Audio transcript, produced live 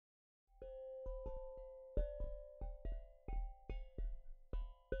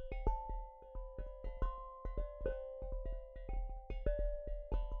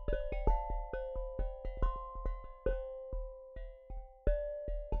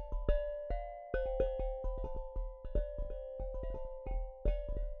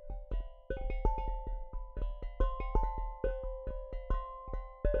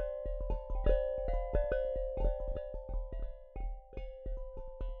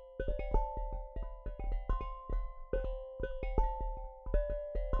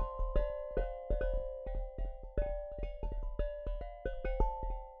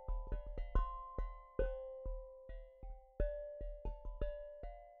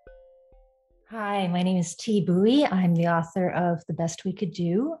Hi, my name is Thi Bui. I'm the author of The Best We Could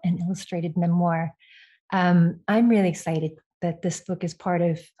Do, an illustrated memoir. I'm really excited that this book is part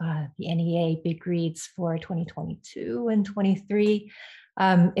of the NEA Big Reads for 2022 and 23.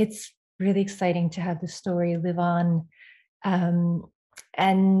 It's really exciting to have the story live on.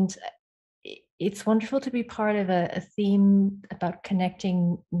 And it's wonderful to be part of a theme about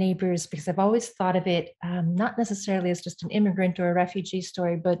connecting neighbors, because I've always thought of it not necessarily as just an immigrant or a refugee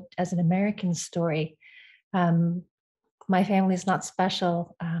story, but as an American story. Um, my family is not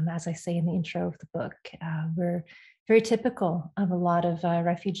special, as I say in the intro of the book. We're very typical of a lot of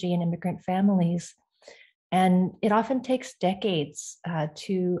refugee and immigrant families. And it often takes decades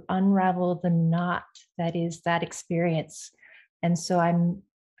to unravel the knot that is that experience. And so I'm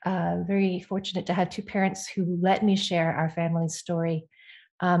very fortunate to have two parents who let me share our family's story.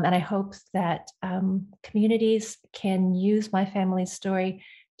 And I hope that communities can use my family's story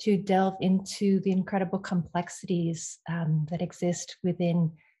to delve into the incredible complexities that exist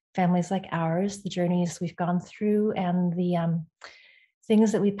within families like ours, the journeys we've gone through, and the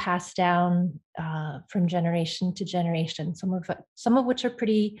things that we pass down from generation to generation, some of which are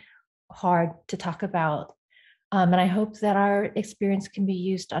pretty hard to talk about. And I hope that our experience can be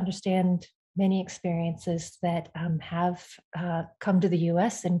used to understand many experiences that have come to the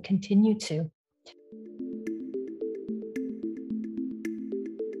US and continue to.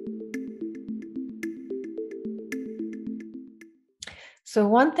 So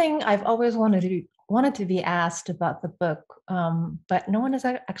one thing I've always wanted to be asked about the book, but no one has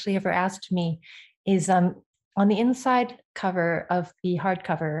actually ever asked me, is on the inside cover of the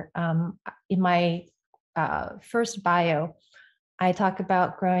hardcover, in my first bio, I talk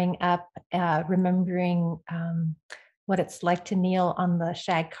about growing up, remembering what it's like to kneel on the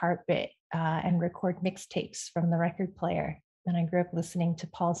shag carpet and record mixtapes from the record player. And I grew up listening to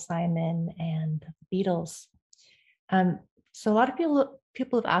Paul Simon and the Beatles. So a lot of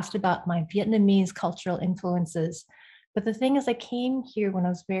people have asked about my Vietnamese cultural influences, but the thing is, I came here when I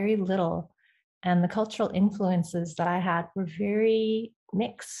was very little, and the cultural influences that I had were very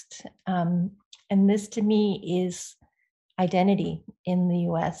mixed. And this to me is identity in the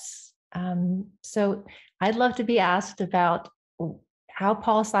US. So I'd love to be asked about how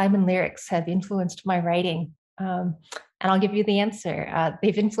Paul Simon lyrics have influenced my writing. And I'll give you the answer.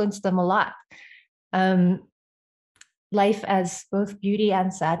 They've influenced them a lot. Life as both beauty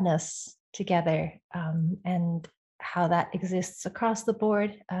and sadness together, and how that exists across the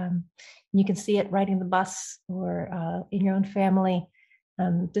board. You can see it riding the bus or in your own family.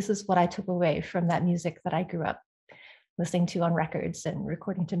 This is what I took away from that music that I grew up listening to on records and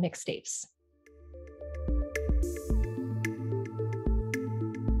recording to mixtapes.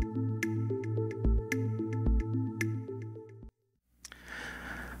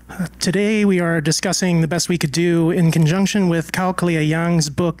 Today we are discussing The Best We Could Do in conjunction with Kao Kalia Yang's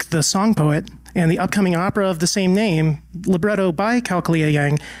book, The Song Poet, and the upcoming opera of the same name, libretto by Kao Kalia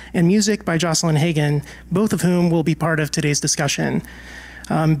Yang and music by Jocelyn Hagen, both of whom will be part of today's discussion.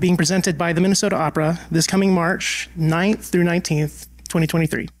 Being presented by the Minnesota Opera this coming March 9th through 19th,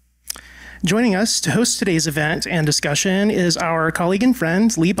 2023. Joining us to host today's event and discussion is our colleague and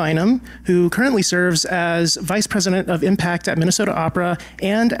friend, Lee Bynum, who currently serves as Vice President of Impact at Minnesota Opera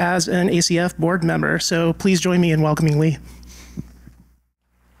and as an ACF board member. So please join me in welcoming Lee.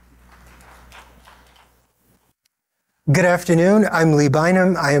 Good afternoon. I'm Lee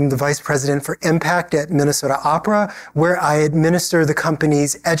Bynum. I am the Vice President for Impact at Minnesota Opera, where I administer the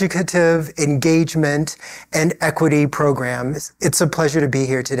company's educative, engagement, and equity programs. It's a pleasure to be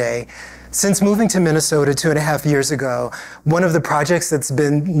here today. Since moving to Minnesota 2.5 years ago, one of the projects that's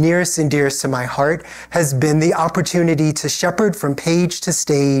been nearest and dearest to my heart has been the opportunity to shepherd from page to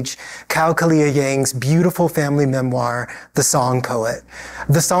stage Kao Kalia Yang's beautiful family memoir, The Song Poet.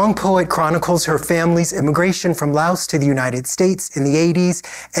 The Song Poet chronicles her family's immigration from Laos to the United States in the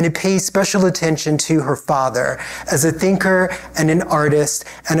 80s, and it pays special attention to her father as a thinker and an artist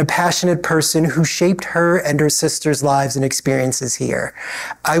and a passionate person who shaped her and her sister's lives and experiences here.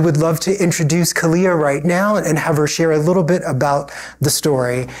 I would love to introduce Kalia right now and have her share a little bit about the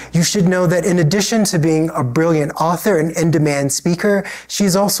story. You should know that in addition to being a brilliant author and in-demand speaker,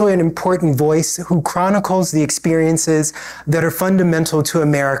 she's also an important voice who chronicles the experiences that are fundamental to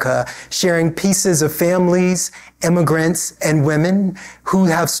America, sharing pieces of families, immigrants, and women who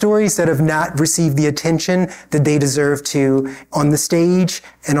have stories that have not received the attention that they deserve to on the stage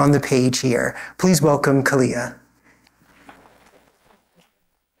and on the page here. Please welcome Kalia.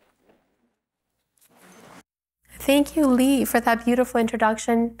 Thank you, Lee, for that beautiful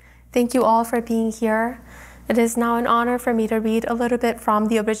introduction. Thank you all for being here. It is now an honor for me to read a little bit from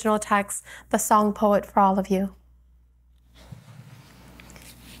the original text, the song poet, for all of you.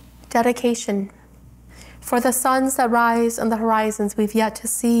 Dedication. For the suns that rise on the horizons we've yet to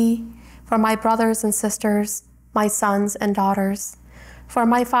see, for my brothers and sisters, my sons and daughters, for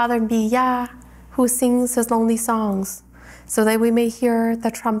my father Miya, who sings his lonely songs, so that we may hear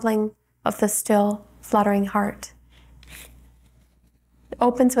the trembling of the still, fluttering heart. It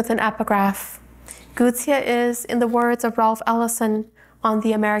opens with an epigraph. Guzia is, in the words of Ralph Ellison on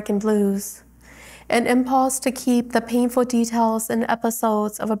The American Blues, an impulse to keep the painful details and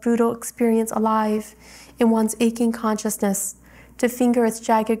episodes of a brutal experience alive in one's aching consciousness, to finger its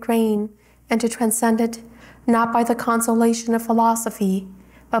jagged grain, and to transcend it not by the consolation of philosophy,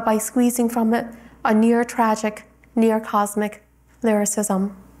 but by squeezing from it a near-tragic, near-cosmic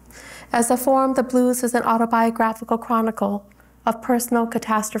lyricism. As a form, the blues is an autobiographical chronicle of personal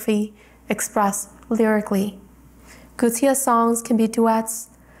catastrophe expressed lyrically. Guzia's songs can be duets,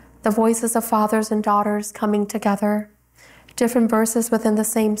 the voices of fathers and daughters coming together, different verses within the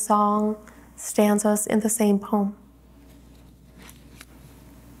same song, stanzas in the same poem.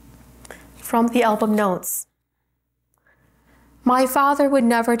 From the album notes. My father would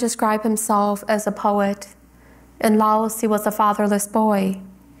never describe himself as a poet. In Laos, he was a fatherless boy.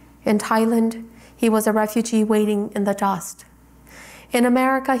 In Thailand, he was a refugee waiting in the dust. In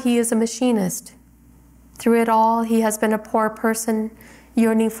America, he is a machinist. Through it all, he has been a poor person,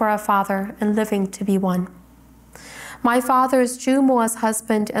 yearning for a father and living to be one. My father is Jumoa's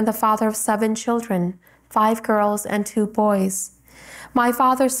husband and the father of 7 children, 5 girls and 2 boys. My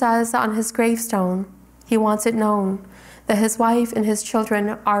father says on his gravestone, he wants it known that his wife and his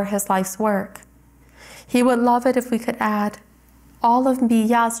children are his life's work. He would love it if we could add, all of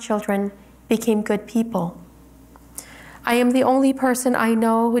Miya's children became good people. I am the only person I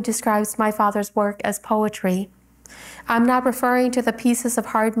know who describes my father's work as poetry. I'm not referring to the pieces of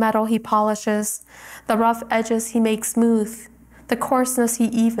hard metal he polishes, the rough edges he makes smooth, the coarseness he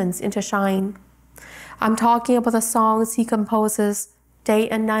evens into shine. I'm talking about the songs he composes day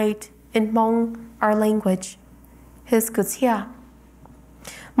and night in Hmong, our language, his Guzia.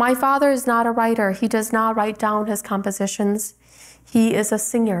 My father is not a writer. He does not write down his compositions. He is a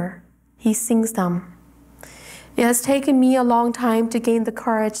singer. He sings them. It has taken me a long time to gain the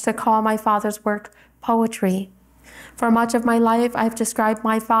courage to call my father's work poetry. For much of my life, I've described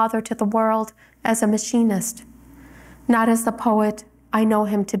my father to the world as a machinist, not as the poet I know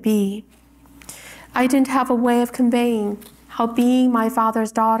him to be. I didn't have a way of conveying how being my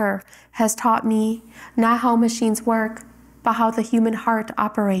father's daughter has taught me not how machines work, but how the human heart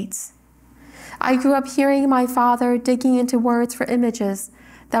operates. I grew up hearing my father digging into words for images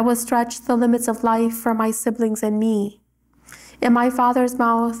that would stretch the limits of life for my siblings and me. In my father's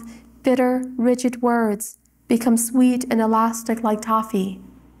mouth, bitter, rigid words become sweet and elastic like toffee.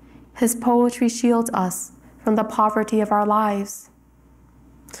 His poetry shields us from the poverty of our lives.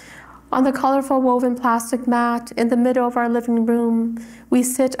 On the colorful woven plastic mat in the middle of our living room, we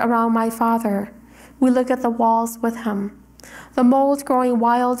sit around my father. We look at the walls with him. The mold growing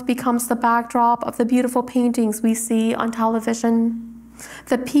wild becomes the backdrop of the beautiful paintings we see on television.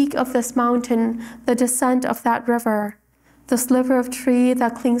 The peak of this mountain, the descent of that river, the sliver of tree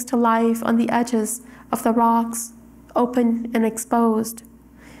that clings to life on the edges of the rocks, open and exposed.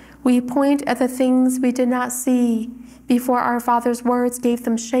 We point at the things we did not see before our father's words gave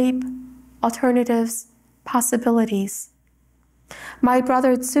them shape, alternatives, possibilities. My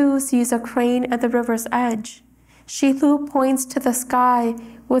brother Tzu sees a crane at the river's edge. Shilu points to the sky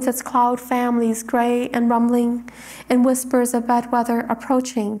with its cloud families gray and rumbling, and whispers of bad weather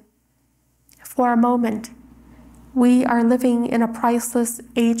approaching. For a moment, we are living in a priceless,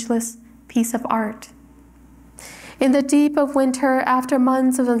 ageless piece of art. In the deep of winter, after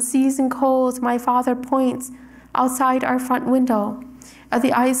months of unceasing cold, my father points outside our front window at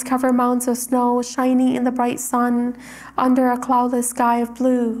the ice-covered mounds of snow shining in the bright sun under a cloudless sky of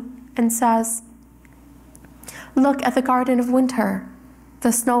blue, and says, "Look at the garden of winter.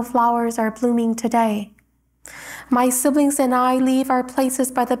 The snow flowers are blooming today." My siblings and I leave our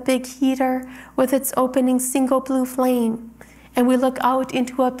places by the big heater with its opening single blue flame, and we look out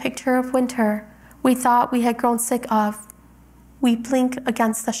into a picture of winter we thought we had grown sick of. We blink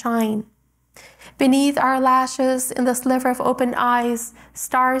against the shine. Beneath our lashes, in the sliver of open eyes,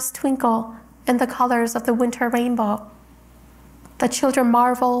 stars twinkle in the colors of the winter rainbow. The children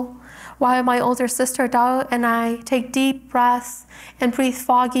marvel, while my older sister Dao and I take deep breaths and breathe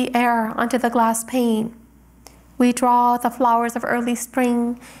foggy air onto the glass pane. We draw the flowers of early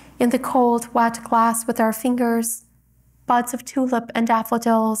spring in the cold, wet glass with our fingers, buds of tulip and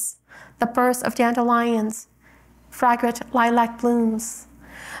daffodils, the burst of dandelions fragrant lilac blooms,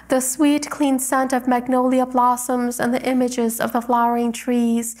 the sweet, clean scent of magnolia blossoms, and the images of the flowering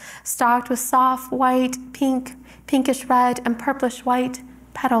trees stocked with soft white, pink, pinkish red, and purplish white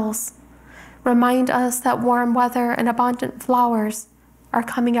petals remind us that warm weather and abundant flowers are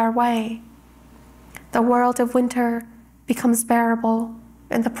coming our way. The world of winter becomes bearable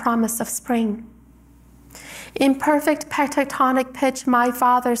in the promise of spring. In perfect pentatonic pitch, my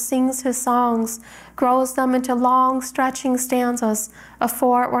father sings his songs, grows them into long, stretching stanzas of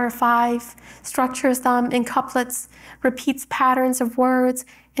 4 or 5, structures them in couplets, repeats patterns of words,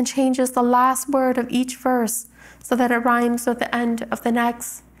 and changes the last word of each verse so that it rhymes with the end of the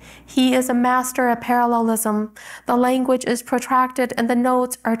next. He is a master at parallelism. The language is protracted and the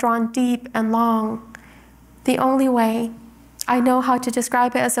notes are drawn deep and long. The only way I know how to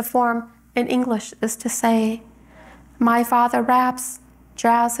describe it as a form in English is to say, my father raps,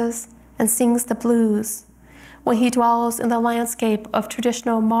 jazzes, and sings the blues when he dwells in the landscape of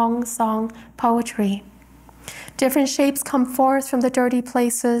traditional Hmong song poetry. Different shapes come forth from the dirty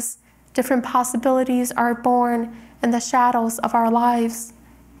places. Different possibilities are born in the shadows of our lives.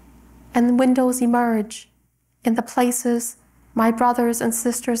 And windows emerge in the places my brothers and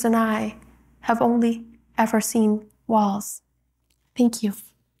sisters and I have only ever seen walls. Thank you.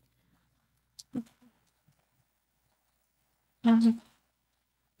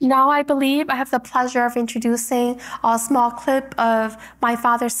 Now I believe I have the pleasure of introducing a small clip of my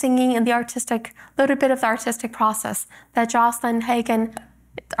father singing in the little bit of the artistic process that Jocelyn Hagen,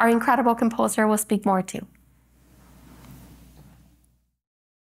 our incredible composer, will speak more to.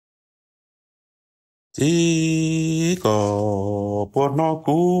 Chỉ có bọn nó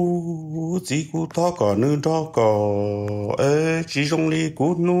cú chỉ cú thọ có nữ đó có chỉ trong ly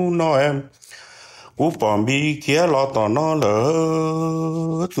cú nu nó em cú bỏ bi kia lo tỏ nó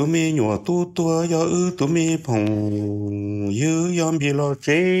lỡ tụi mi nhua tu tua do tụi mi phong dư yom bi lo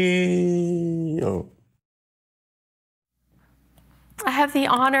chế. I have the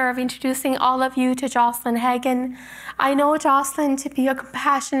honor of introducing all of you to Jocelyn Hagen. I know Jocelyn to be a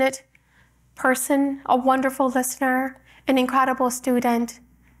compassionate person, a wonderful listener, an incredible student,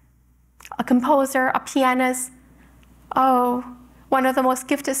 a composer, a pianist, one of the most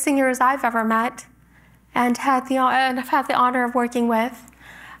gifted singers I've ever met and have had the honor of working with.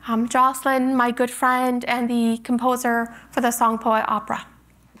 Jocelyn, my good friend and the composer for the Song Poet Opera.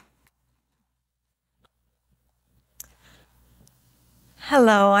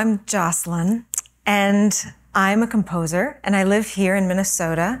 Hello, I'm Jocelyn, and I'm a composer, and I live here in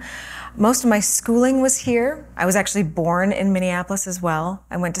Minnesota. Most of my schooling was here. I was actually born in Minneapolis as well.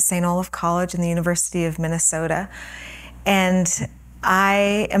 I went to St. Olaf College and the University of Minnesota. And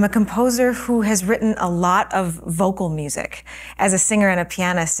I am a composer who has written a lot of vocal music. As a singer and a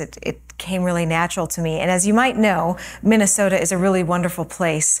pianist, it came really natural to me. And as you might know, Minnesota is a really wonderful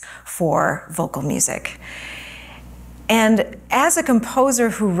place for vocal music. And as a composer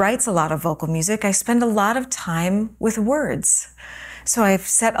who writes a lot of vocal music, I spend a lot of time with words. So I've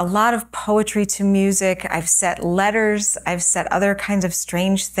set a lot of poetry to music, I've set letters, I've set other kinds of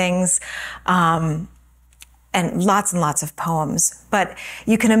strange things, and lots of poems. But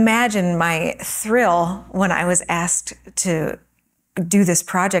you can imagine my thrill when I was asked to do this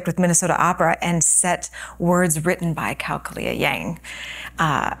project with Minnesota Opera and set words written by Kao Kalia Yang.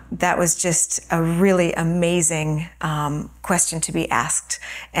 That was just a really amazing question to be asked,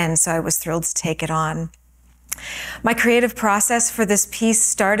 and so I was thrilled to take it on. My creative process for this piece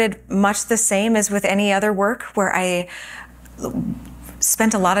started much the same as with any other work, where I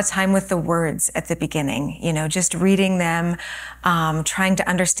spent a lot of time with the words at the beginning, just reading them, trying to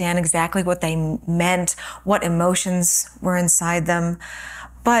understand exactly what they meant, what emotions were inside them.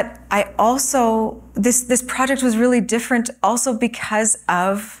 But I also, this project was really different also because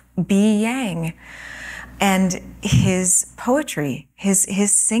of B. Yang and his poetry,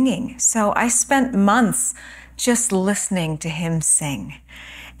 his singing. So I spent months just listening to him sing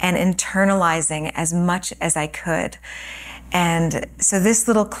and internalizing as much as I could. And so this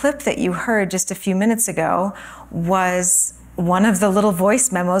little clip that you heard just a few minutes ago was one of the little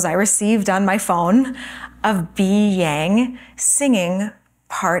voice memos I received on my phone of B. Yang singing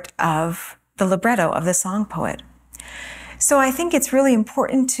part of the libretto of the song poet. So I think it's really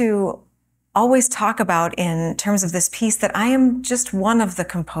important to always talk about, in terms of this piece, that I am just one of the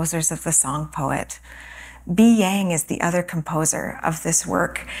composers of the song poet. B. Yang is the other composer of this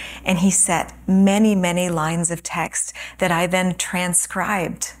work, and he set many, many lines of text that I then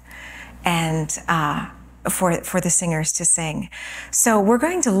transcribed and for the singers to sing. So we're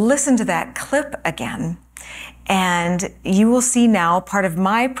going to listen to that clip again, And you will see now part of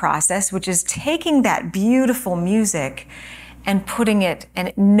my process, which is taking that beautiful music and putting it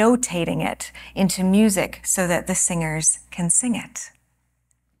and notating it into music so that the singers can sing it.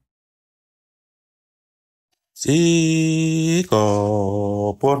 Chỉ có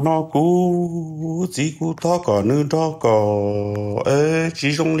bọn nó cũ chỉ cũ ta có nữ đó có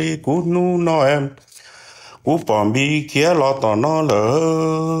chỉ trong lý cũ nu nó em cũ bọn bi kia lo tỏ nó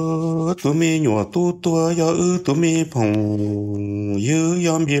lỡ tụi mi nhua tu tua yo tụi mi phong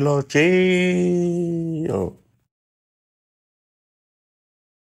yêu yom bi lo chế.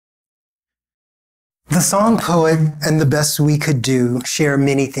 The song Poet and The Best We Could Do share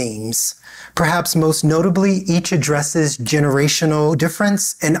many themes. Perhaps most notably, each addresses generational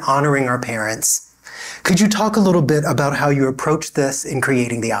difference and honoring our parents. Could you talk a little bit about how you approached this in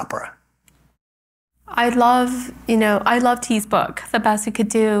creating the opera? I love Thi's book, The Best We Could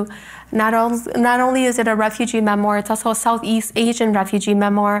Do. Not only is it a refugee memoir, it's also a Southeast Asian refugee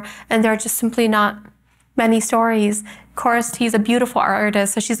memoir, and there are just simply not many stories. Of course, Thi's a beautiful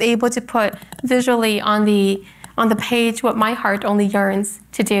artist, so she's able to put visually on the page what my heart only yearns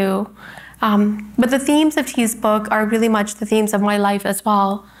to do. But the themes of Thi's book are really much the themes of my life as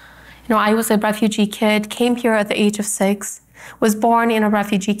well. You know, I was a refugee kid, came here at the age of 6, was born in a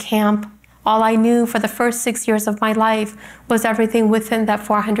refugee camp. All I knew for the first 6 years of my life was everything within that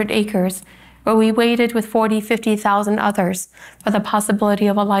 400 acres, where we waited with 40, 50,000 others for the possibility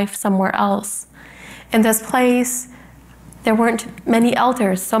of a life somewhere else. In this place, there weren't many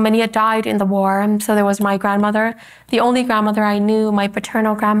elders. So many had died in the war. And so there was my grandmother, the only grandmother I knew, my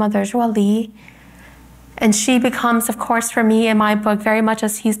paternal grandmother, Lee. And she becomes, of course, for me in my book, very much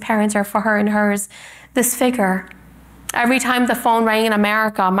as his parents are for her and hers, this figure. Every time the phone rang in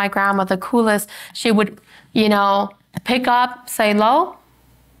America, my grandma, the coolest, she would, pick up, say hello,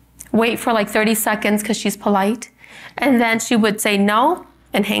 wait for like 30 seconds because she's polite. And then she would say no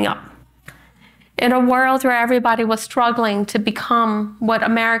and hang up. In a world where everybody was struggling to become what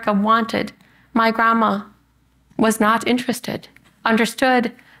America wanted, my grandma was not interested,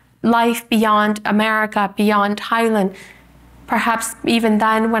 understood life beyond America, beyond Thailand. Perhaps even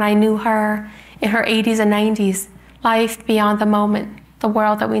then when I knew her in her 80s and 90s, life beyond the moment, the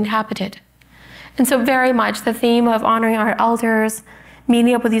world that we inhabited. And so very much the theme of honoring our elders,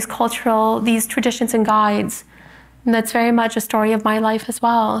 meeting up with these traditions and guides, and that's very much a story of my life as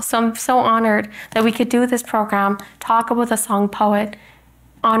well. So I'm so honored that we could do this program, talk about the song Poet,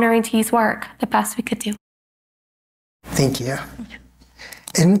 honoring Thi's work, the best we could do. Thank you.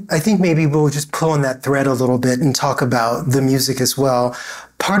 And I think maybe we'll just pull on that thread a little bit and talk about the music as well.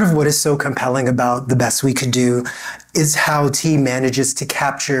 Part of what is so compelling about The Best We Could Do is how Thi manages to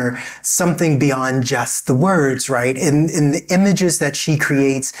capture something beyond just the words, right? In the images that she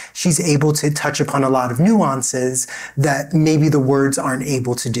creates, she's able to touch upon a lot of nuances that maybe the words aren't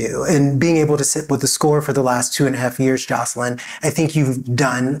able to do. And being able to sit with the score for the last 2.5 years, Jocelyn, I think you've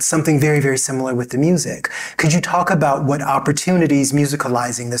done something very, very similar with the music. Could you talk about what opportunities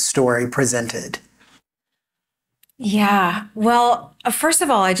musicalizing this story presented? Yeah, well, first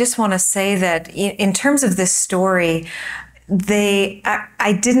of all, I just want to say that in terms of this story, there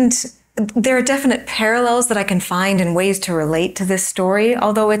are definite parallels that I can find and ways to relate to this story,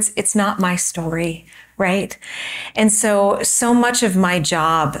 although it's not my story, right? And so much of my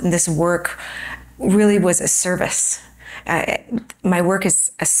job, this work, really was a service. My work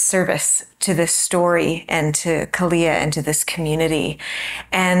is a service to this story and to Kalia and to this community.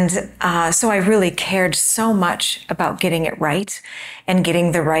 And so I really cared so much about getting it right and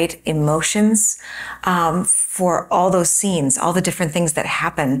getting the right emotions for all those scenes, all the different things that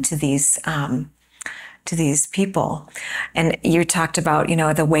happen to these people. And you talked about,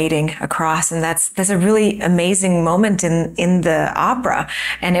 the wading across, and that's a really amazing moment in the opera.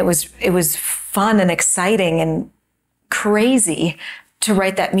 And it was fun and exciting and crazy to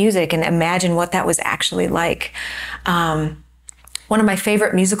write that music and imagine what that was actually like. One of my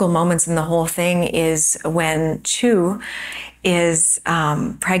favorite musical moments in the whole thing is when Chu is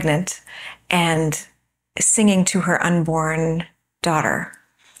pregnant and singing to her unborn daughter.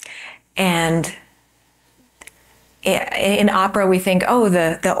 And in opera, we think, oh,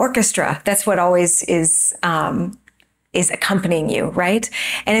 the orchestra, that's what always is accompanying you, right?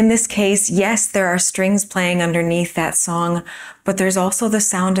 And in this case, yes, there are strings playing underneath that song, but there's also the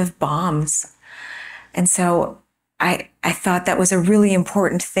sound of bombs. And so I thought that was a really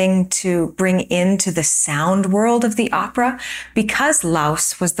important thing to bring into the sound world of the opera, because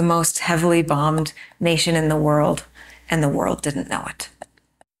Laos was the most heavily bombed nation in the world, and the world didn't know it.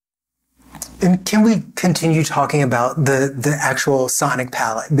 And can we continue talking about the actual sonic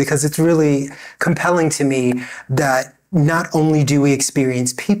palette? Because it's really compelling to me that not only do we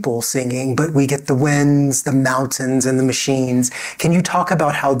experience people singing, but we get the winds, the mountains, and the machines. Can you talk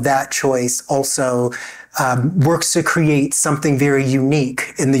about how that choice also works to create something very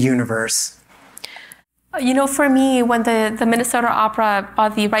unique in the universe? You know, for me, when the Minnesota Opera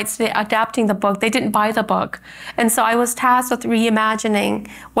bought the rights to adapting the book, they didn't buy the book. And so I was tasked with reimagining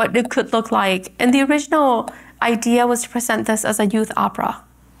what it could look like. And the original idea was to present this as a youth opera.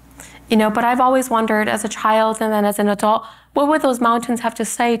 You know, but I've always wondered as a child and then as an adult, what would those mountains have to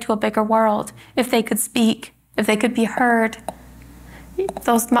say to a bigger world if they could speak, if they could be heard?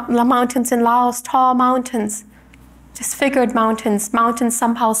 Those mountains in Laos, tall mountains, disfigured mountains, mountains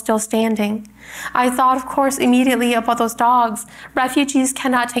somehow still standing. I thought, of course, immediately about those dogs. Refugees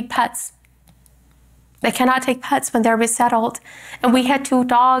cannot take pets. They cannot take pets when they're resettled. And we had 2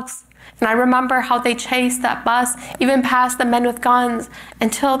 dogs. And I remember how they chased that bus, even past the men with guns,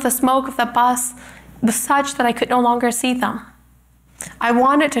 until the smoke of the bus was such that I could no longer see them. I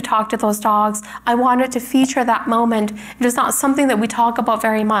wanted to talk to those dogs. I wanted to feature that moment. It is not something that we talk about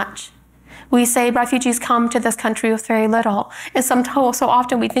very much. We say refugees come to this country with very little. And so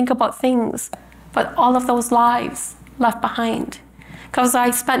often we think about things, but all of those lives left behind. Because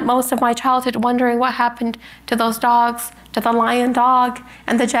I spent most of my childhood wondering what happened to those dogs, to the lion dog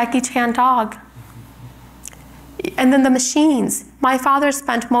and the Jackie Chan dog. And then the machines. My father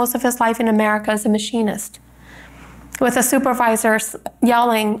spent most of his life in America as a machinist, with a supervisor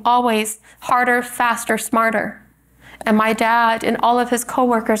yelling always harder, faster, smarter. And my dad and all of his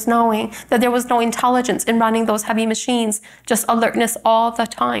coworkers knowing that there was no intelligence in running those heavy machines, just alertness all the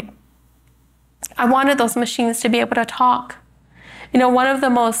time. I wanted those machines to be able to talk. You know, one of the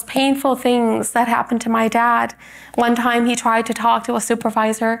most painful things that happened to my dad, one time he tried to talk to a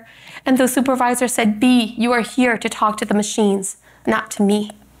supervisor, and the supervisor said, "B, you are here to talk to the machines, not to me."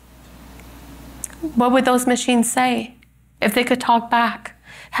 What would those machines say if they could talk back,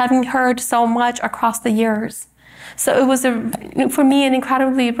 having heard so much across the years? So it was, for me, an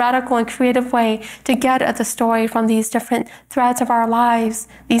incredibly radical and creative way to get at the story from these different threads of our lives,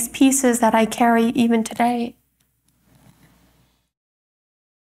 these pieces that I carry even today.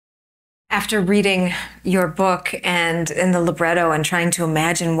 After reading your book and in the libretto and trying to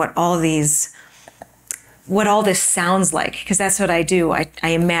imagine what all this sounds like, because that's what I do. I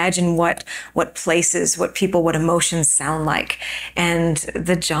imagine what places, what people, what emotions sound like. And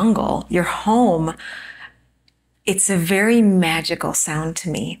the jungle, your home, it's a very magical sound to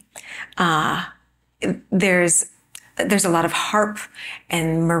me. There's a lot of harp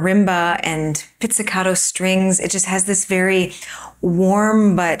and marimba and pizzicato strings. It just has this very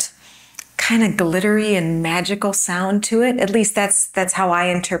warm but kind of glittery and magical sound to it. At least that's how I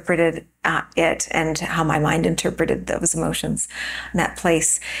interpreted it and how my mind interpreted those emotions in that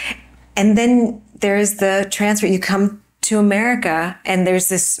place. And then there's the transfer. You come to America and there's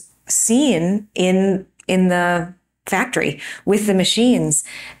this scene in the factory with the machines.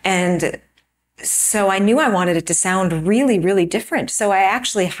 And so I knew I wanted it to sound really, really different. So I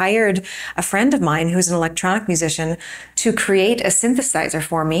actually hired a friend of mine who's an electronic musician to create a synthesizer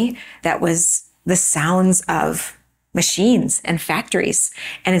for me that was the sounds of machines and factories.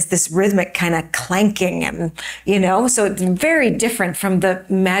 And it's this rhythmic kind of clanking and, so it's very different from the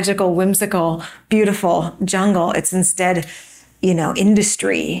magical, whimsical, beautiful jungle. It's instead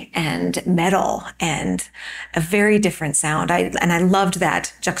industry and metal and a very different sound. I loved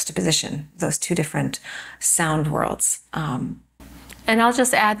that juxtaposition, those 2 different sound worlds. And I'll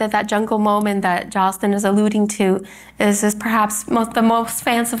just add that jungle moment that Jocelyn is alluding to is perhaps the most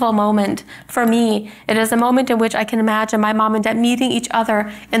fanciful moment for me. It is a moment in which I can imagine my mom and dad meeting each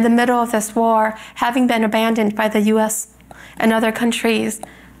other in the middle of this war, having been abandoned by the US and other countries,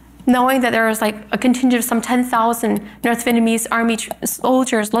 knowing that there was like a contingent of some 10,000 North Vietnamese army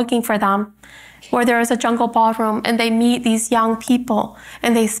soldiers looking for them, where there is a jungle ballroom and they meet these young people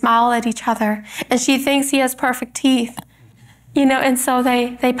and they smile at each other. And she thinks he has perfect teeth, and so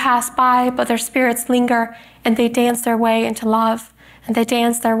they pass by, but their spirits linger and they dance their way into love and they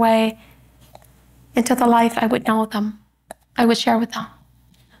dance their way into the life I would know them, I would share with them.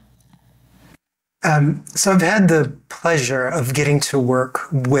 So I've had the pleasure of getting to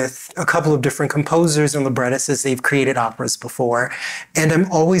work with a couple of different composers and librettists as they've created operas before. And I'm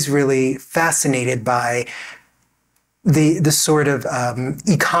always really fascinated by the sort of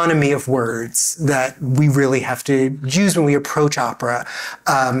economy of words that we really have to use when we approach opera.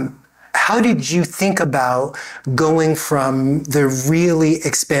 How did you think about going from the really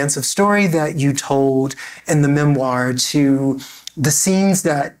expansive story that you told in the memoir to the scenes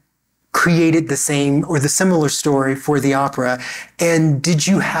that created the same or the similar story for the opera? And did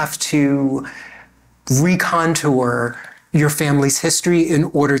you have to recontour your family's history in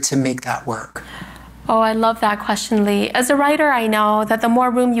order to make that work? Oh, I love that question, Lee. As a writer, I know that the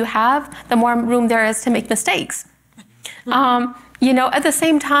more room you have, the more room there is to make mistakes. You know, at the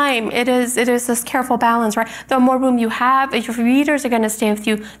same time, it is this careful balance, right? The more room you have, if your readers are going to stay with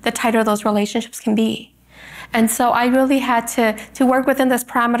you, the tighter those relationships can be. And so I really had to work within this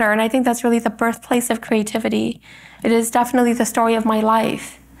parameter, and I think that's really the birthplace of creativity. It is definitely the story of my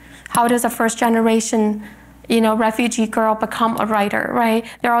life. How does a first-generation, you know, refugee girl become a writer, right?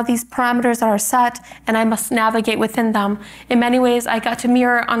 There are these parameters that are set, and I must navigate within them. In many ways, I got to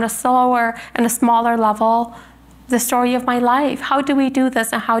mirror on a slower and a smaller level the story of my life. How do we do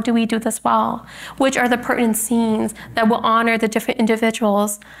this, and how do we do this well? Which are the pertinent scenes that will honor the different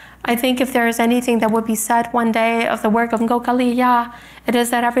individuals? I think if there is anything that would be said one day of the work of Kao Kalia Yang, it is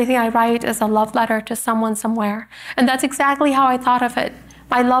that everything I write is a love letter to someone somewhere. And that's exactly how I thought of it.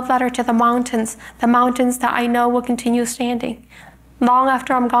 My love letter to the mountains that I know will continue standing long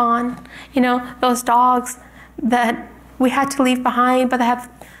after I'm gone. You know, those dogs that we had to leave behind, but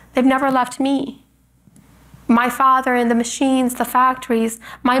they've never left me. My father and the machines, the factories,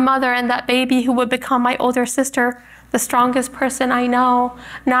 my mother and that baby who would become my older sister, the strongest person I know,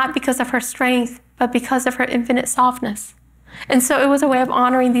 not because of her strength, but because of her infinite softness. And so it was a way of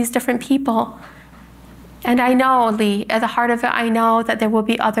honoring these different people. And I know, Lee, at the heart of it, I know that there will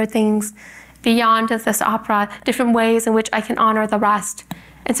be other things beyond this opera, different ways in which I can honor the rest.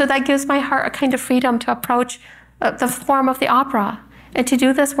 And so that gives my heart a kind of freedom to approach the form of the opera and to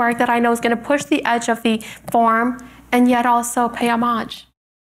do this work that I know is going to push the edge of the form and yet also pay homage.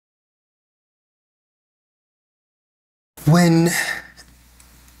 When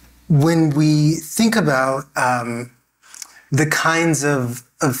we think about the kinds of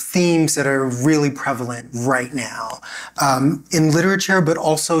themes that are really prevalent right now in literature, but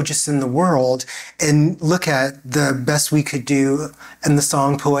also just in the world, and look at The Best We Could Do and The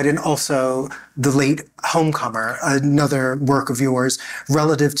Song Poet, and also The Late Homecomer, another work of yours,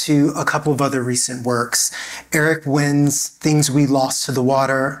 relative to a couple of other recent works. Eric Wynn's Things We Lost to the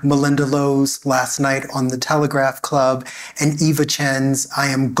Water, Melinda Lowe's Last Night on the Telegraph Club, and Eva Chen's I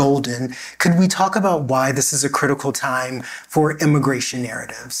Am Golden. Could we talk about why this is a critical time for immigration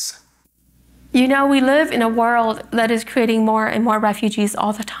narratives? You know, we live in a world that is creating more and more refugees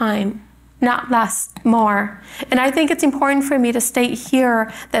all the time, not less, more. And I think it's important for me to state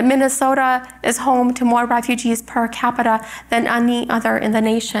here that Minnesota is home to more refugees per capita than any other in the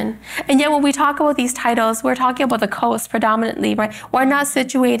nation. And yet when we talk about these titles, we're talking about the coast predominantly, right? We're not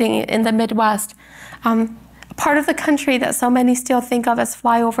situating it in the Midwest. Part of the country that so many still think of as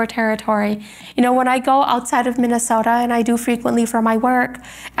flyover territory. You know, when I go outside of Minnesota, and I do frequently for my work,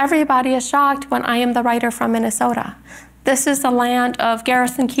 everybody is shocked when I am the writer from Minnesota. This is the land of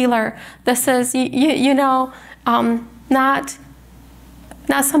Garrison Keillor. This is, not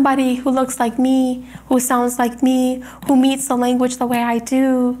somebody who looks like me, who sounds like me, who meets the language the way I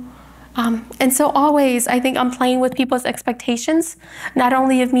do. And so always, I think I'm playing with people's expectations, not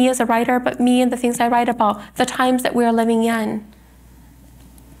only of me as a writer, but me and the things I write about, the times that we're living in.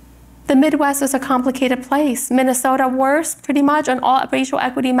 The Midwest is a complicated place. Minnesota worse, pretty much, on all racial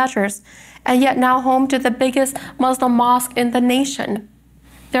equity measures, and yet now home to the biggest Muslim mosque in the nation.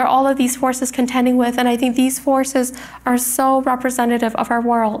 There are all of these forces contending with, and I think these forces are so representative of our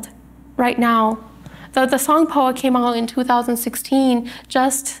world right now. The Song Poet came out in 2016,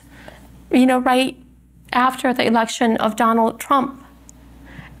 just right after the election of Donald Trump.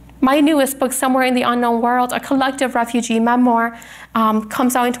 My newest book, Somewhere in the Unknown World, a collective refugee memoir,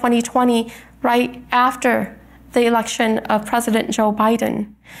 comes out in 2020, right after the election of President Joe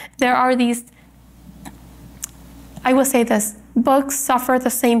Biden. There are these, I will say this, books suffer the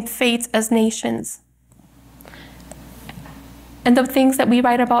same fates as nations. And the things that we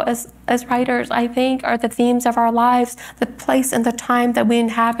write about as writers, I think, are the themes of our lives, the place and the time that we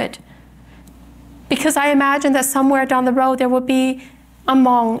inhabit. Because I imagine that somewhere down the road there will be a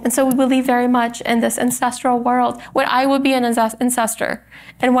Hmong, and so we believe very much in this ancestral world, where I will be an ancestor.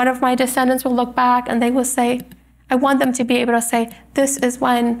 And one of my descendants will look back and they will say, I want them to be able to say, this is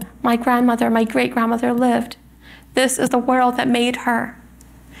when my grandmother, my great-grandmother lived. This is the world that made her.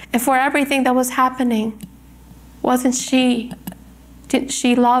 And for everything that was happening, didn't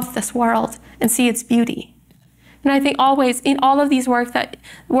she love this world and see its beauty? And I think always, in all of these works that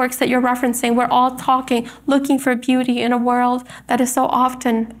you're referencing, we're all looking for beauty in a world that is so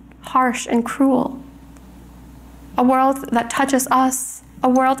often harsh and cruel. A world that touches us, a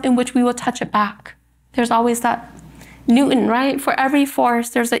world in which we will touch it back. There's always that Newton, right? For every force,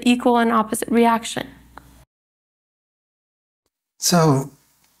 there's an equal and opposite reaction. So,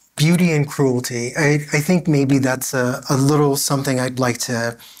 beauty and cruelty. I think maybe that's a little something I'd like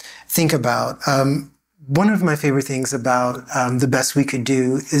to think about. One of my favorite things about The Best We Could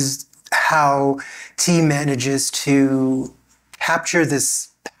Do is how Thi manages to capture this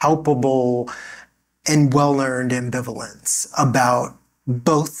palpable and well-earned ambivalence about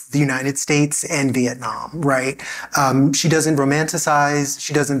both the United States and Vietnam, right? She doesn't romanticize,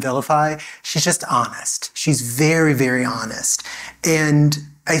 she doesn't vilify, she's just honest. She's very, very honest. And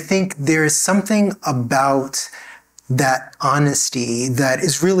I think there is something about that honesty that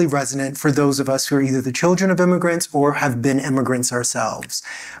is really resonant for those of us who are either the children of immigrants or have been immigrants ourselves.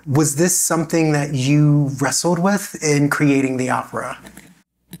 Was this something that you wrestled with in creating the opera?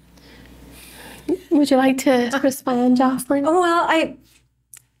 Would you like to respond, Jocelyn? Oh, well,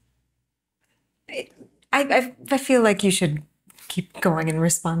 I feel like you should keep going and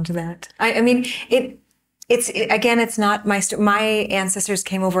respond to that. I mean, it's not my ancestors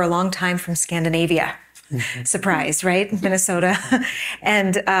came over a long time from Scandinavia. Mm-hmm. Surprise, right? Minnesota.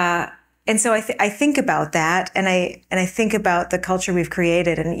 And so I think about that, and I think about the culture we've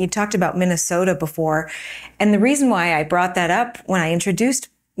created. And you talked about Minnesota before, and the reason why I brought that up when I introduced,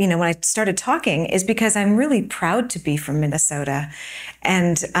 when I started talking, is because I'm really proud to be from Minnesota,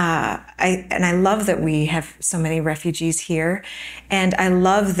 and I love that we have so many refugees here, and I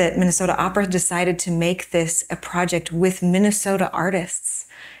love that Minnesota Opera decided to make this a project with Minnesota artists.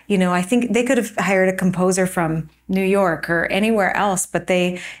 I think they could have hired a composer from New York or anywhere else, but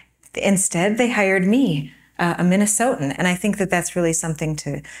instead they hired me, a Minnesotan. And I think that that's really something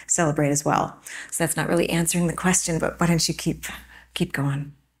to celebrate as well. So that's not really answering the question, but why don't you keep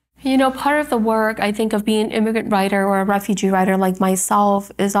going? Part of the work, I think, of being an immigrant writer or a refugee writer like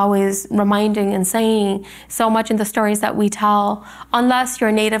myself is always reminding and saying so much in the stories that we tell, unless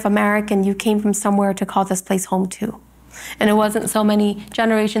you're Native American, you came from somewhere to call this place home too. And it wasn't so many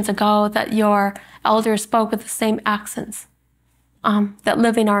generations ago that your elders spoke with the same accents that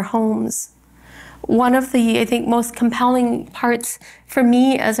live in our homes. One of the, I think, most compelling parts for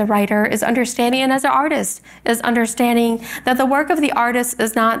me as a writer is understanding, and as an artist, is understanding that the work of the artist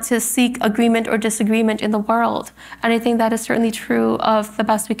is not to seek agreement or disagreement in the world. And I think that is certainly true of The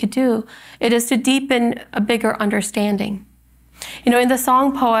Best We Could Do. It is to deepen a bigger understanding. In the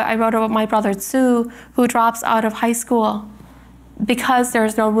song poet, I wrote about my brother Sue, who drops out of high school because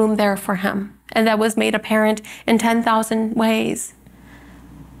there's no room there for him. And that was made apparent in 10,000 ways.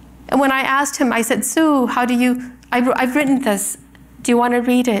 And when I asked him, I said, Sue, I've written this. Do you want to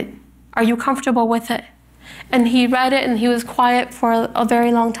read it? Are you comfortable with it? And he read it, and he was quiet for a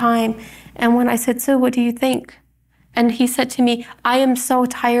very long time. And when I said, Sue, what do you think? And he said to me, I am so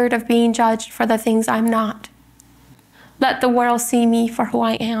tired of being judged for the things I'm not. Let the world see me for who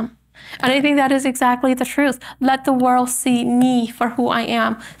I am. And I think that is exactly the truth. Let the world see me for who I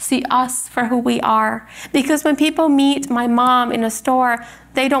am, see us for who we are. Because when people meet my mom in a store,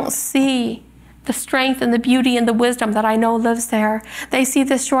 they don't see the strength and the beauty and the wisdom that I know lives there. They see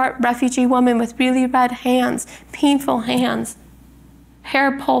this short refugee woman with really red hands, painful hands,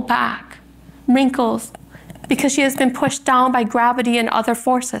 hair pulled back, wrinkles, because she has been pushed down by gravity and other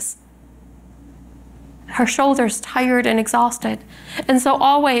forces. Her shoulders tired and exhausted. And so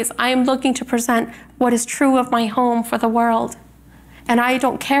always I am looking to present what is true of my home for the world. And I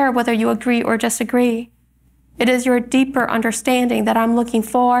don't care whether you agree or disagree. It is your deeper understanding that I'm looking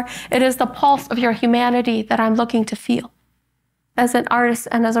for. It is the pulse of your humanity that I'm looking to feel as an artist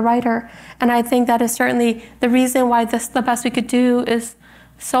and as a writer. And I think that is certainly the reason why The Best We Could Do is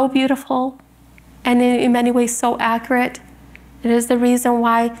so beautiful and in many ways so accurate. It is the reason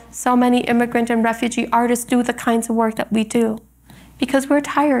why so many immigrant and refugee artists do the kinds of work that we do. Because we're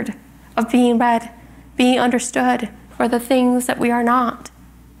tired of being read, being understood for the things that we are not.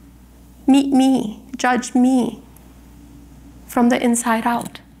 Meet me, judge me from the inside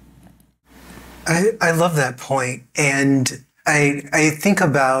out. I love that point. And I think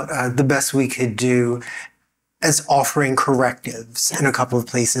about The Best We Could Do as offering correctives in a couple of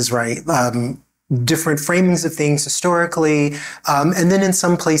places, right? Different framings of things historically, and then in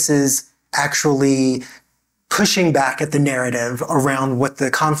some places actually pushing back at the narrative around what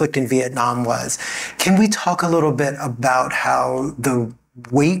the conflict in Vietnam was. Can we talk a little bit about how the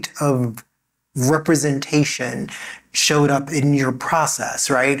weight of representation showed up in your process,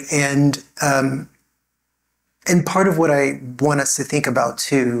 right? And part of what I want us to think about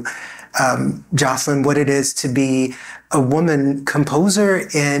too, Jocelyn, what it is to be a woman composer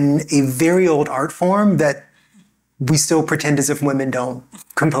in a very old art form that we still pretend as if women don't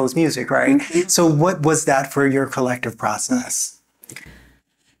compose music, right? Mm-hmm. So what was that for your collective process?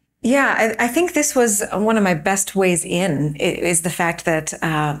 Yeah, I think this was one of my best ways in, is the fact that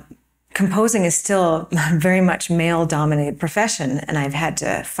composing is still a very much male-dominated profession, and I've had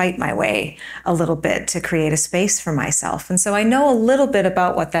to fight my way a little bit to create a space for myself. And so I know a little bit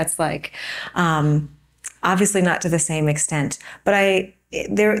about what that's like. Obviously not to the same extent, but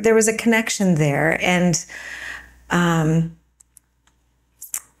there was a connection there, and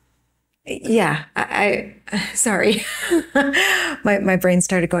yeah, sorry, my brain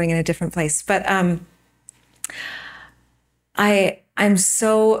started going in a different place. But I'm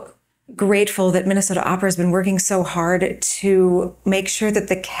so grateful that Minnesota Opera has been working so hard to make sure that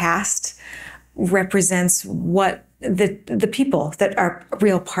the cast represents what the people that are a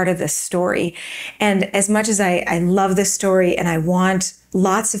real part of this story. And as much as I love this story and I want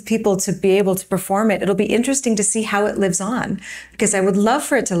lots of people to be able to perform it, it'll be interesting to see how it lives on, because I would love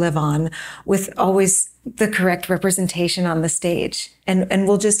for it to live on with always the correct representation on the stage. And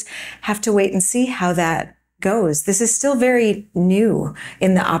we'll just have to wait and see how that goes. This is still very new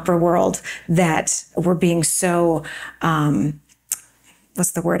in the opera world, that we're being so,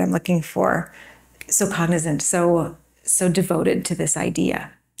 what's the word I'm looking for? So cognizant, so devoted to this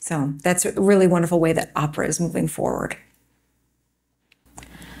idea. So that's a really wonderful way that opera is moving forward.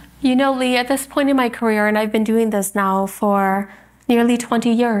 You know, Lee, at this point in my career, and I've been doing this now for nearly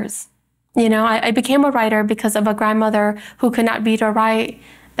 20 years, you know, I became a writer because of a grandmother who could not read or write.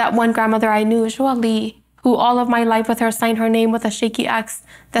 That one grandmother I knew, Lee, who all of my life with her signed her name with a shaky X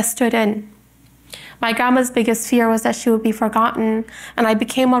that stood in. My grandma's biggest fear was that she would be forgotten, and I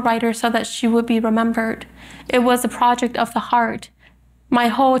became a writer so that she would be remembered. It was a project of the heart. My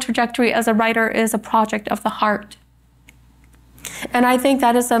whole trajectory as a writer is a project of the heart. And I think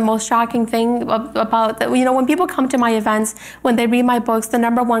that is the most shocking thing about that. You know, when people come to my events, when they read my books, the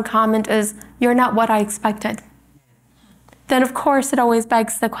number one comment is, "You're not what I expected." Then of course it always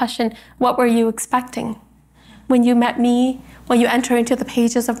begs the question, what were you expecting? When you met me, when you enter into the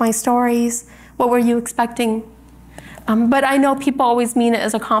pages of my stories, what were you expecting? But I know people always mean it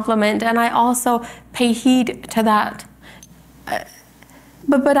as a compliment, and I also pay heed to that.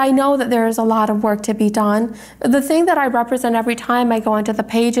 But I know that there is a lot of work to be done. The thing that I represent every time I go into the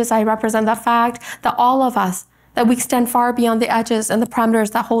pages, I represent the fact that all of us, that we extend far beyond the edges and the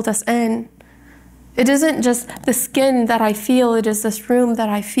parameters that hold us in. It isn't just the skin that I feel, it is this room that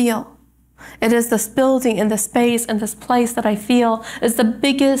I feel. It is this building and this space and this place that I feel is the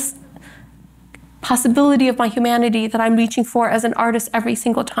biggest possibility of my humanity that I'm reaching for as an artist every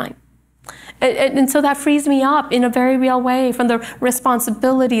single time. And so that frees me up in a very real way from the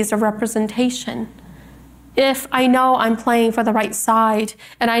responsibilities of representation. If I know I'm playing for the right side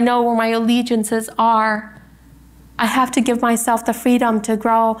and I know where my allegiances are, I have to give myself the freedom to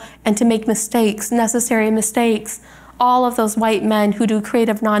grow and to make mistakes, necessary mistakes. All of those white men who do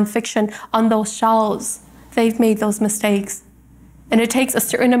creative nonfiction on those shelves, they've made those mistakes. And it takes a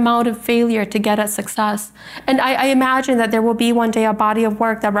certain amount of failure to get at success. And I imagine that there will be one day a body of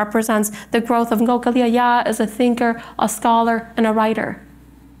work that represents the growth of Kao Kalia Yang as a thinker, a scholar, and a writer.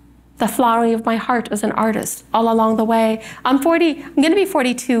 The flowering of my heart as an artist all along the way. I'm gonna be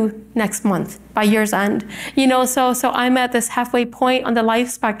 42 next month by year's end. You know, so I'm at this halfway point on the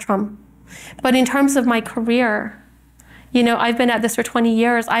life spectrum. But in terms of my career, you know, I've been at this for 20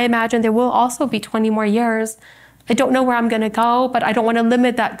 years. I imagine there will also be 20 more years. I don't know where I'm gonna go, but I don't wanna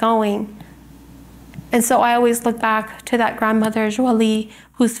limit that going. And so I always look back to that grandmother, Jocelyn,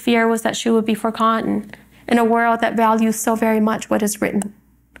 whose fear was that she would be forgotten in a world that values so very much what is written.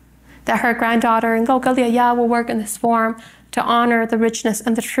 That her granddaughter in Kao Kalia Yang will work in this form to honor the richness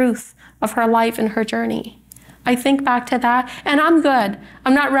and the truth of her life and her journey. I think back to that, and I'm good.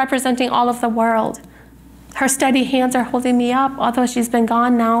 I'm not representing all of the world. Her steady hands are holding me up, although she's been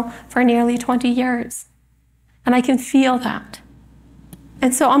gone now for nearly 20 years. And I can feel that.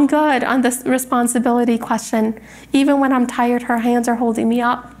 And so I'm good on this responsibility question. Even when I'm tired, her hands are holding me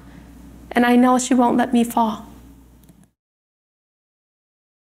up. And I know she won't let me fall.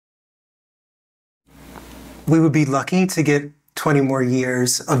 We would be lucky to get 20 more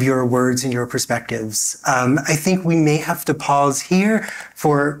years of your words and your perspectives. I think we may have to pause here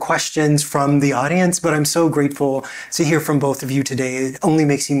for questions from the audience, but I'm so grateful to hear from both of you today. It only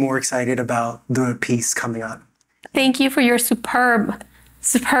makes me more excited about the piece coming up. Thank you for your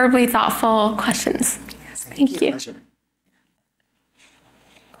superbly thoughtful questions. Yes, thank you. Pleasure.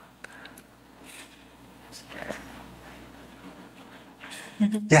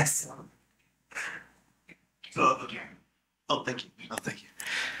 Yes. Oh, thank you. Oh, thank you.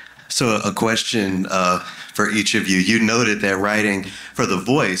 So So a question for each of you. You noted that writing for the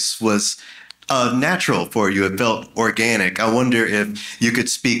voice was natural for you. It felt organic. I wonder if you could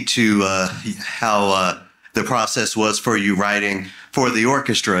speak to how the process was for you writing for the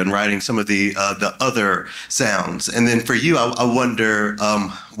orchestra and writing some of the other sounds. And then for you, I wonder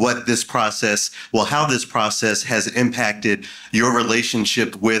what this process, well, how this process has impacted your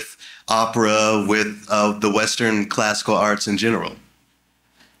relationship with opera, with the Western classical arts in general.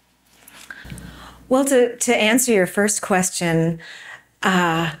 Well, to answer your first question,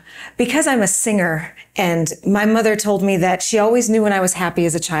 because I'm a singer, and my mother told me that she always knew when I was happy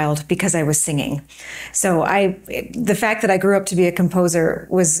as a child because I was singing. So the fact that I grew up to be a composer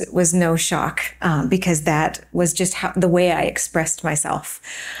was no shock, because that was just the way I expressed myself.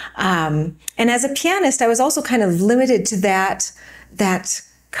 And as a pianist, I was also kind of limited to that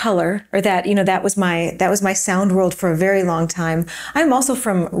color, or that was my sound world for a very long time. I'm also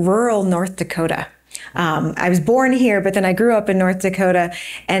from rural North Dakota. I was born here, but then I grew up in North Dakota,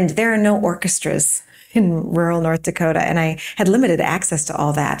 and there are no orchestras in rural North Dakota, and I had limited access to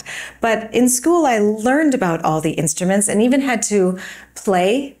all that. But in school, I learned about all the instruments and even had to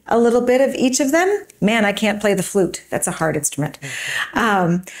play a little bit of each of them. Man, I can't play the flute. That's a hard instrument.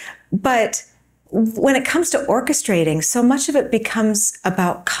 But when it comes to orchestrating, so much of it becomes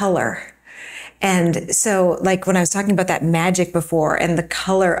about color. And so, like when I was talking about that magic before, and the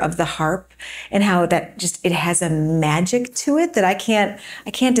color of the harp, and how that it has a magic to it that I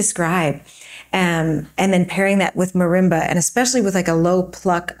can't describe. And then pairing that with marimba, and especially with like a low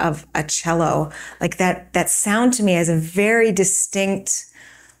pluck of a cello, like that sound to me has a very distinct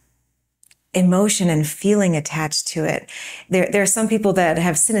emotion and feeling attached to it. There are some people that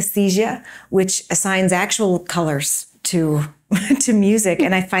have synesthesia, which assigns actual colors to music,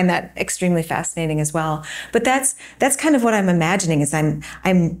 and I find that extremely fascinating as well. But that's kind of what I'm imagining, is I'm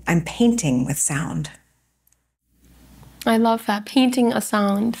painting with sound. I love that, painting a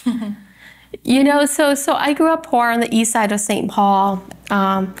sound. So I grew up poor on the east side of St. Paul.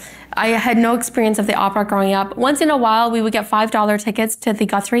 I had no experience of the opera growing up. Once in a while, we would get $5 tickets to the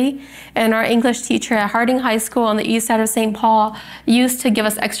Guthrie, and our English teacher at Harding High School on the east side of St. Paul used to give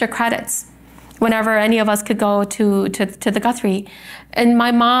us extra credits whenever any of us could go to the Guthrie. And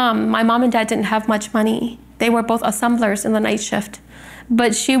my mom and dad didn't have much money. They were both assemblers in the night shift.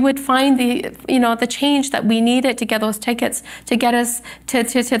 But she would find the change that we needed to get those tickets to get us to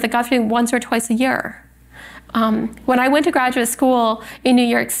the Guthrie once or twice a year. When I went to graduate school in New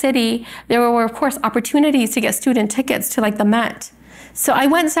York City, there were, of course, opportunities to get student tickets to like the Met. So I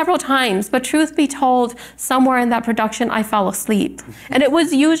went several times, but truth be told, somewhere in that production, I fell asleep. And it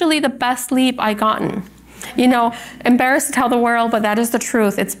was usually the best sleep I gotten. Embarrassed to tell the world, but that is the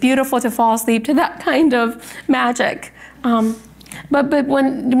truth. It's beautiful to fall asleep to that kind of magic. But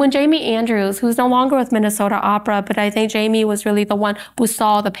when Jamie Andrews, who's no longer with Minnesota Opera, but I think Jamie was really the one who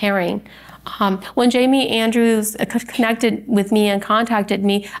saw the pairing. When Jamie Andrews connected with me and contacted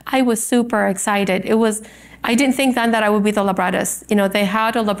me, I was super excited. I didn't think then that I would be the librettist. They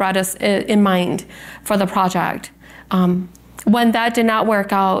had a librettist in mind for the project. When that did not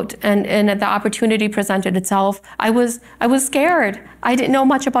work out and the opportunity presented itself, I was scared. I didn't know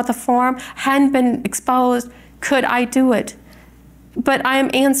much about the form, hadn't been exposed. Could I do it? But I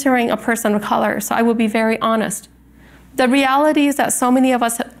am answering a person of color, so I will be very honest. The reality is that so many of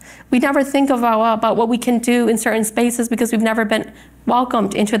us, we never think about what we can do in certain spaces because we've never been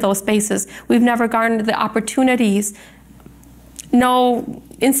welcomed into those spaces. We've never garnered the opportunities. No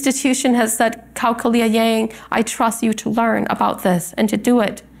institution has said, Kao Kalia Yang, I trust you to learn about this and to do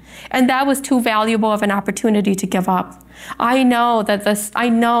it. And that was too valuable of an opportunity to give up. I know that this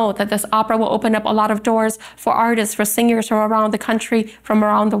opera will open up a lot of doors for artists, for singers from around the country, from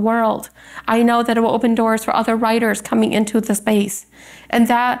around the world. I know that it will open doors for other writers coming into the space. And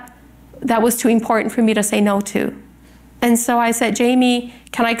that was too important for me to say no to. And so I said, Jamie,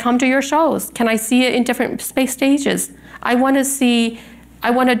 can I come to your shows? Can I see it in different space stages? I want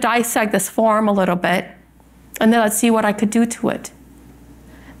to dissect this form a little bit, and then let's see what I could do to it.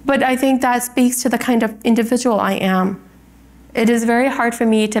 But I think that speaks to the kind of individual I am. It is very hard for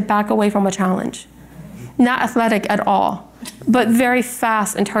me to back away from a challenge. Not athletic at all, but very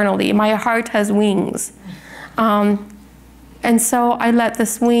fast internally. My heart has wings. And so I let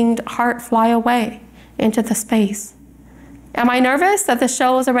this winged heart fly away into the space. Am I nervous that the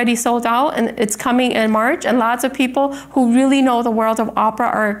show is already sold out and it's coming in March and lots of people who really know the world of opera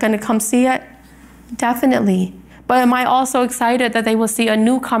are going to come see it? Definitely. But am I also excited that they will see a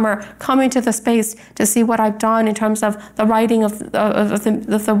newcomer come into the space to see what I've done in terms of the writing of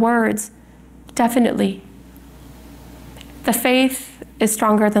the words? Definitely. The faith is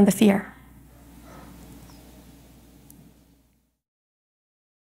stronger than the fear.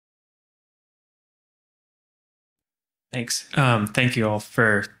 Thanks. Thank you all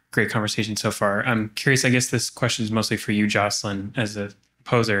for great conversation so far. I'm curious, I guess this question is mostly for you, Jocelyn, as a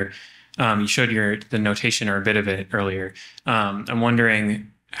composer. You showed the notation or a bit of it earlier. I'm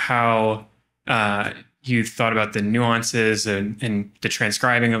wondering how you thought about the nuances and the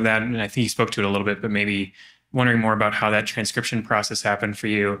transcribing of that. And I think you spoke to it a little bit, but maybe wondering more about how that transcription process happened for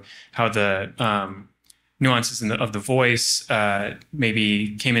you, how the nuances of the voice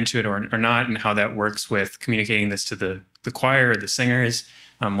maybe came into it or not, and how that works with communicating this to the choir or the singers.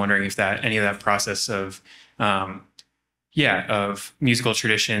 I'm wondering if any of that process of of musical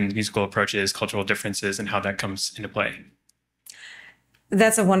traditions, musical approaches, cultural differences, and how that comes into play.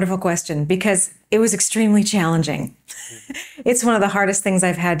 That's a wonderful question because it was extremely challenging. It's one of the hardest things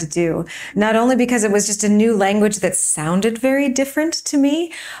I've had to do, not only because it was just a new language that sounded very different to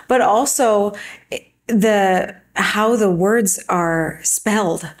me, but also how the words are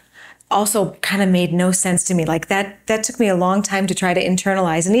spelled also kind of made no sense to me. Like that took me a long time to try to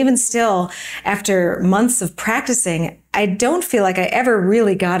internalize. And even still, after months of practicing, I don't feel like I ever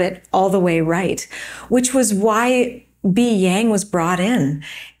really got it all the way right, which was why B. Yang was brought in.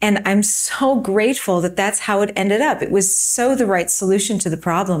 And I'm so grateful that that's how it ended up. It was so the right solution to the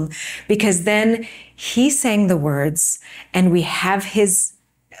problem, because then he sang the words and we have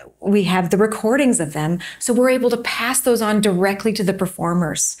the recordings of them. So we're able to pass those on directly to the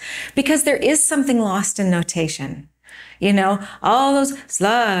performers, because there is something lost in notation. You know, all those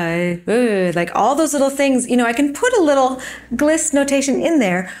slide, like all those little things, you know, I can put a little gliss notation in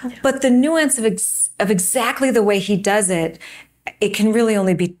there, but the nuance of exactly the way he does it, it can really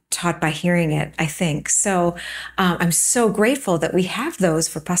only be taught by hearing it, I think. So I'm so grateful that we have those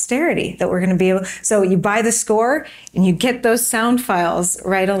for posterity, that we're going to be able, so you buy the score and you get those sound files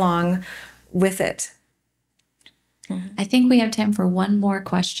right along with it. I think we have time for one more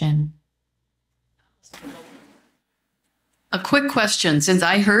question. A quick question, since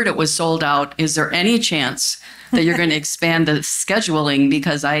I heard it was sold out, is there any chance that you're going to expand the scheduling?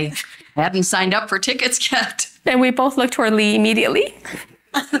 Because I haven't signed up for tickets yet. And we both look toward Lee immediately.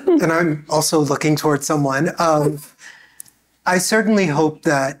 And I'm also looking toward someone. I certainly hope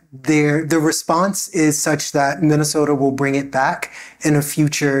that the response is such that Minnesota will bring it back in a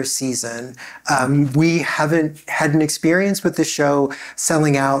future season. We haven't had an experience with the show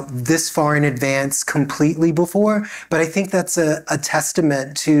selling out this far in advance completely before, but I think that's a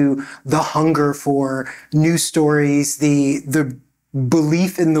testament to the hunger for new stories, the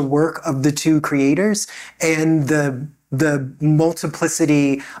belief in the work of the two creators, and the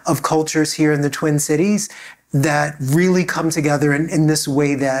multiplicity of cultures here in the Twin Cities that really come together in this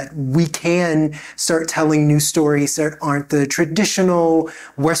way that we can start telling new stories that aren't the traditional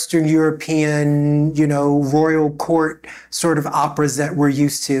Western European, you know, royal court sort of operas that we're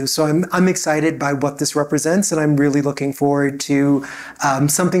used to. So I'm excited by what this represents, and I'm really looking forward to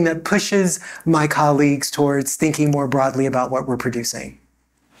something that pushes my colleagues towards thinking more broadly about what we're producing.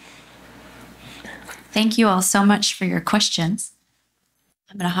 Thank you all so much for your questions.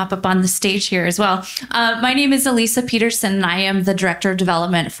 I'm going to hop up on the stage here as well. My name is Elisa Peterson, and I am the Director of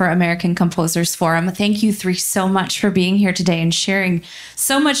Development for American Composers Forum. Thank you three so much for being here today and sharing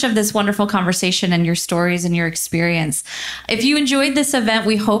so much of this wonderful conversation and your stories and your experience. If you enjoyed this event,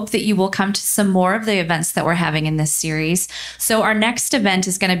 we hope that you will come to some more of the events that we're having in this series. So our next event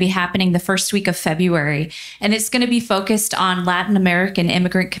is going to be happening the first week of February, and it's going to be focused on Latin American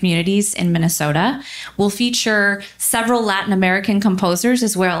immigrant communities in Minnesota. We'll feature several Latin American composers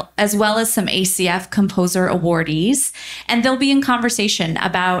as well as some ACF composer awardees. And they'll be in conversation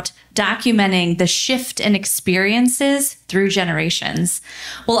about documenting the shift in experiences through generations.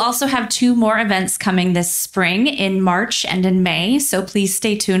 We'll also have 2 more events coming this spring in March and in May, so please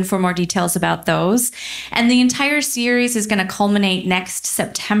stay tuned for more details about those. And the entire series is going to culminate next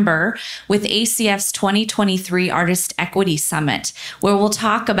September with ACF's 2023 Artist Equity Summit, where we'll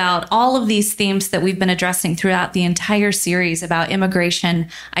talk about all of these themes that we've been addressing throughout the entire series about immigration,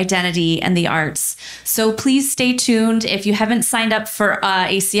 identity, and the arts. So please stay tuned. If you haven't signed up for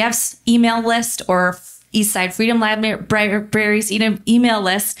ACF's email list or Eastside Freedom Library's email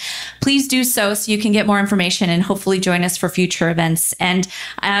list, please do so you can get more information and hopefully join us for future events. And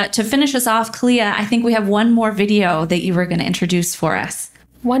to finish us off, Kalia, I think we have one more video that you were going to introduce for us.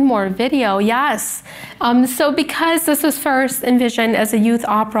 One more video, yes. So because this was first envisioned as a youth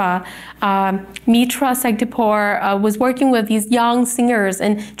opera, Mitra Sagdipur was working with these young singers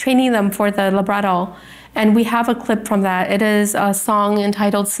and training them for the libretto. And we have a clip from that. It is a song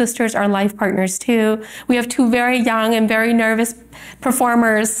entitled Sisters Are Life Partners Too. We have two very young and very nervous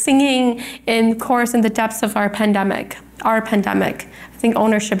performers singing in chorus in the depths of our pandemic. I think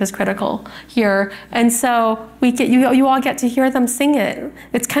ownership is critical here. And so you all get to hear them sing it.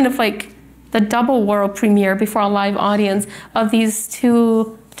 It's kind of like the double world premiere before a live audience of these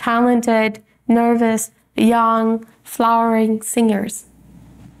two talented, nervous, young, flowering singers.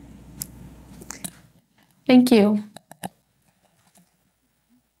 Thank you.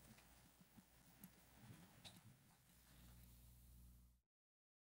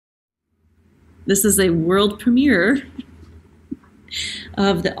 This is a world premiere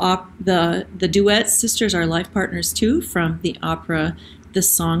of the duet Sisters Are Life Partners Too from the opera The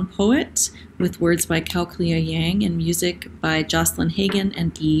Song Poet, with words by Kao Kalia Yang and music by Jocelyn Hagen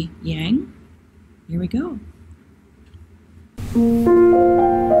and Thi Yang. Here we go.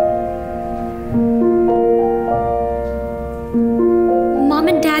 Mom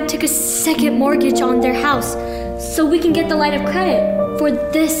and Dad took a second mortgage on their house so we can get the line of credit for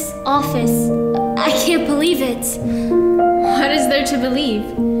this office. I can't believe it. What is there to believe?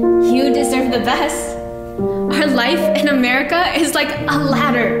 You deserve the best. Our life in America is like a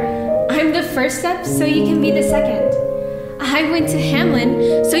ladder. I'm the first step, so you can be the second. I went to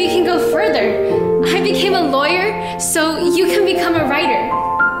Hamlin, so you can go further. I became a lawyer, so you can become a writer.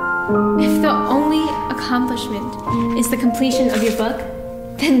 If the only accomplishment is the completion of your book,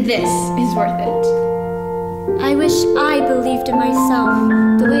 then this is worth it. I wish I believed in myself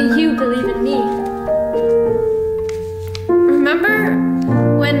the way you believe in me. Remember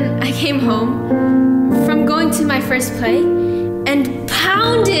when I came home from going to my first play and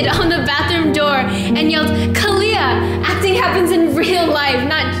pounded on the bathroom door and yelled, "Kalia, acting happens in real life,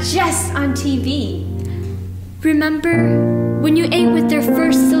 not just on TV." Remember when you ate with their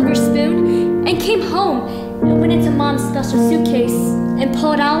first silver spoon and came home and went into Mom's special suitcase and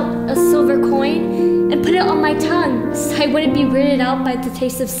pulled out a silver coin and put it on my tongue so I wouldn't be weirded out by the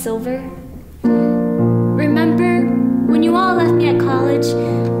taste of silver? Remember when you all left me at college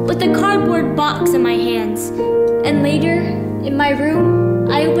with a cardboard box in my hands, and later, in my room,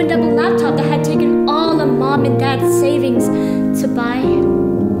 I opened up a laptop that had taken all of Mom and Dad's savings to buy?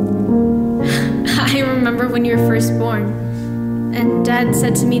 I remember when you were first born, and Dad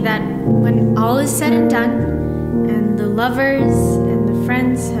said to me that when all is said and done, and the lovers and the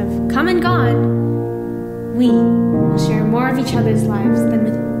friends have come and gone, we will share more of each other's lives than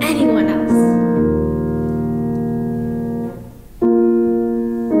with anyone else.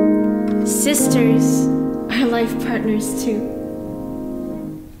 Sisters are life partners too.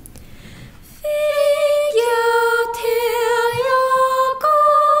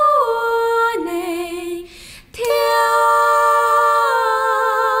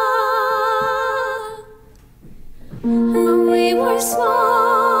 When we were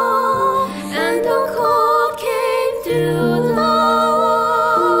small and the cold came through the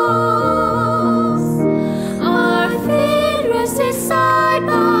walls, our feet rested side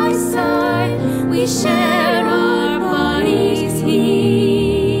by side. We shared our bodies' heat.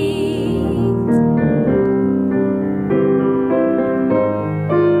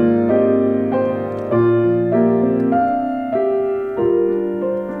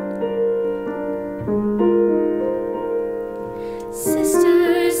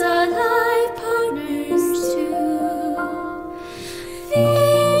 Sisters are life partners too.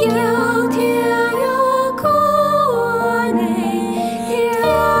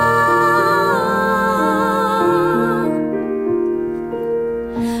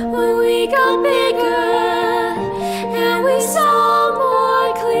 When we got bigger